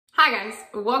Hi guys,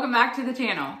 welcome back to the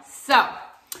channel. So,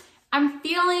 I'm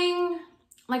feeling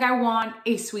like I want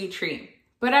a sweet treat,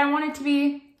 but I want it to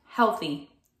be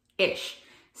healthy-ish.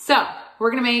 So, we're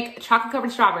gonna make chocolate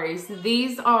covered strawberries.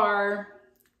 These are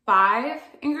 5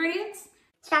 ingredients.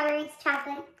 Strawberries,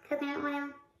 chocolate, coconut oil.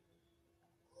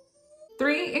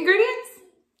 3 ingredients?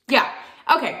 Yeah,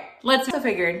 okay, I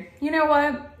figured, you know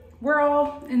what? We're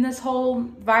all in this whole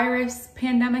virus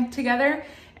pandemic together,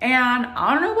 and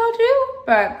I don't know about you,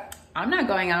 but I'm not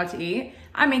going out to eat.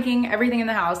 I'm making everything in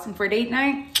the house, and for date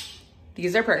night,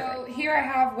 these are perfect. So here I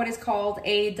have what is called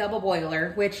a double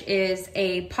boiler, which is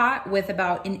a pot with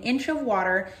about 1 inch of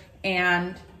water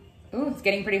and, ooh, it's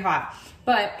getting pretty hot,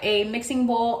 but a mixing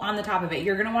bowl on the top of it.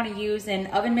 You're gonna wanna use an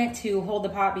oven mitt to hold the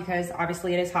pot because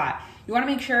obviously it is hot. You wanna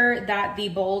make sure that the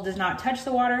bowl does not touch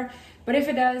the water, but if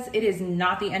it does, it is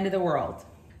not the end of the world.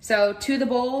 So to the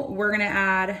bowl, we're gonna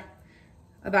add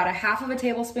about 1/2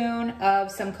 tablespoon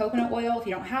of some coconut oil. If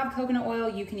you don't have coconut oil,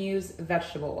 you can use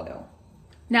vegetable oil.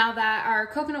 Now that our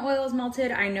coconut oil is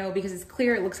melted, I know because it's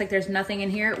clear, it looks like there's nothing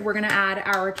in here, we're gonna add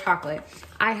our chocolate.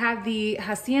 I have the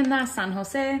Hacienda San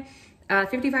Jose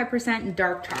 55%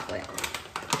 dark chocolate.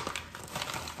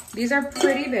 These are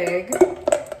pretty big.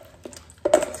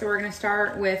 So we're gonna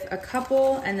start with a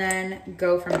couple and then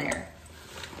go from there.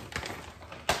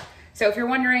 So if you're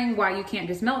wondering why you can't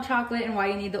just melt chocolate and why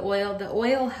you need the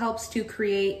oil helps to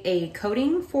create a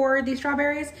coating for the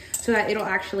strawberries so that it'll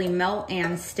actually melt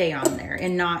and stay on there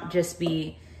and not just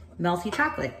be melty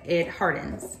chocolate. It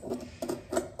hardens.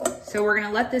 So we're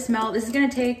gonna let this melt. This is gonna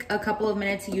take a couple of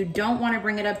minutes. You don't wanna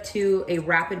bring it up to a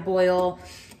rapid boil.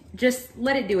 Just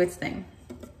let it do its thing.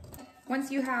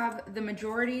 Once you have the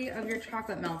majority of your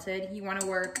chocolate melted, you wanna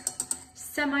work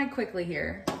semi-quickly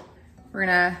here. We're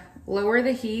gonna lower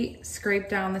the heat, scrape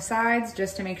down the sides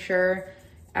just to make sure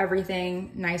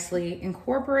everything nicely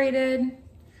incorporated.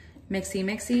 Mixy,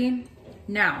 mixy.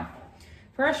 Now,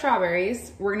 for our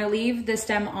strawberries, we're gonna leave the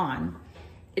stem on.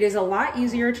 It is a lot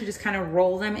easier to just kind of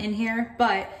roll them in here,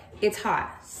 but it's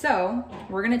hot. So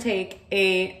we're gonna take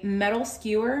a metal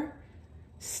skewer,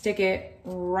 stick it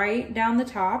right down the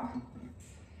top,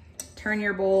 turn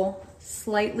your bowl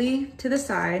slightly to the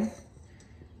side,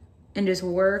 and just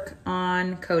work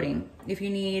on coating. If you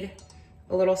need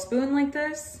a little spoon like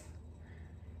this,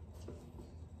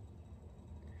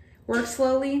 work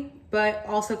slowly, but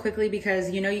also quickly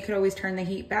because you know you could always turn the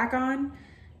heat back on.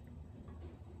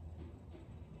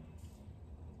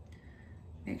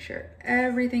 Make sure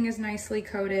everything is nicely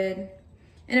coated.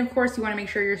 And of course you wanna make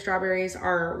sure your strawberries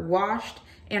are washed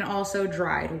and also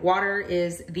dried. Water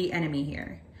is the enemy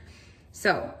here.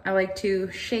 So I like to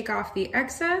shake off the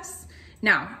excess.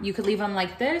 Now, you could leave them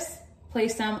like this,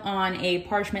 place them on a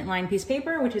parchment lined piece of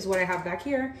paper, which is what I have back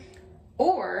here,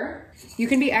 or you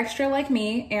can be extra like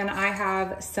me, and I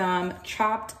have some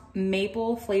chopped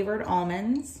maple flavored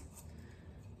almonds,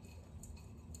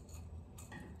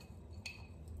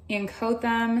 and coat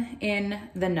them in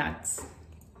the nuts.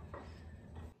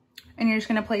 And you're just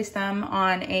gonna place them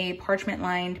on a parchment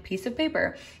lined piece of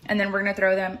paper, and then we're gonna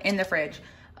throw them in the fridge.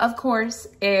 Of course,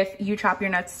 if you chop your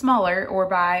nuts smaller or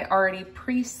buy already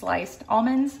pre-sliced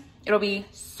almonds, it'll be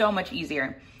so much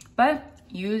easier, but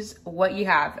use what you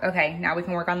have. Okay, now we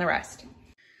can work on the rest.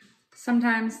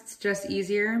 Sometimes it's just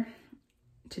easier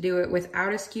to do it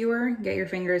without a skewer, get your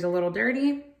fingers a little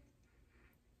dirty,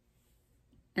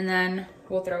 and then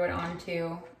we'll throw it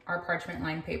onto our parchment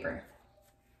lined paper.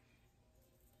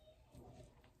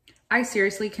 I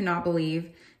seriously cannot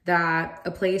believe that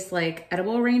a place like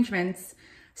Edible Arrangements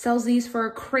sells these for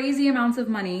crazy amounts of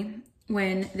money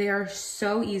when they are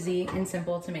so easy and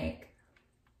simple to make.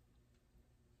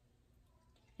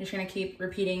 You're just gonna keep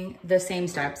repeating the same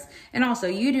steps. And also,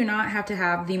 you do not have to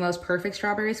have the most perfect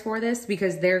strawberries for this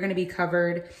because they're gonna be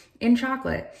covered in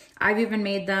chocolate. I've even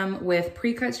made them with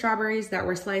pre-cut strawberries that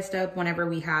were sliced up whenever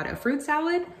we had a fruit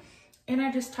salad, and I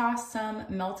just tossed some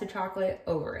melted chocolate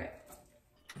over it.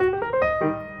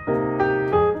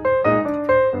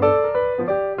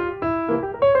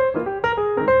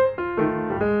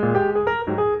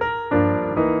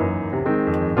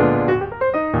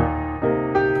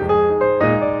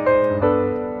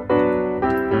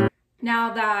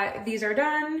 Now that these are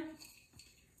done,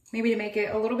 maybe to make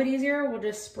it a little bit easier, we'll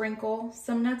just sprinkle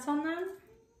some nuts on them.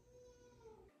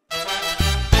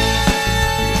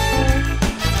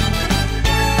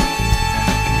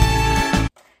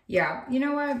 Yeah, you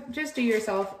know what? Just do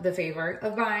yourself the favor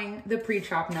of buying the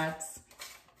pre-chopped nuts.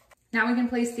 Now we can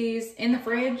place these in the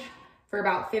fridge for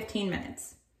about 15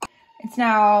 minutes. It's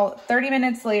now 30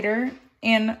 minutes later,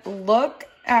 and look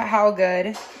at how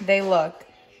good they look.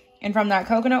 And from that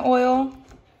coconut oil,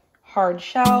 hard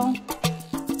shell,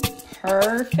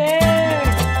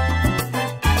 Perfect.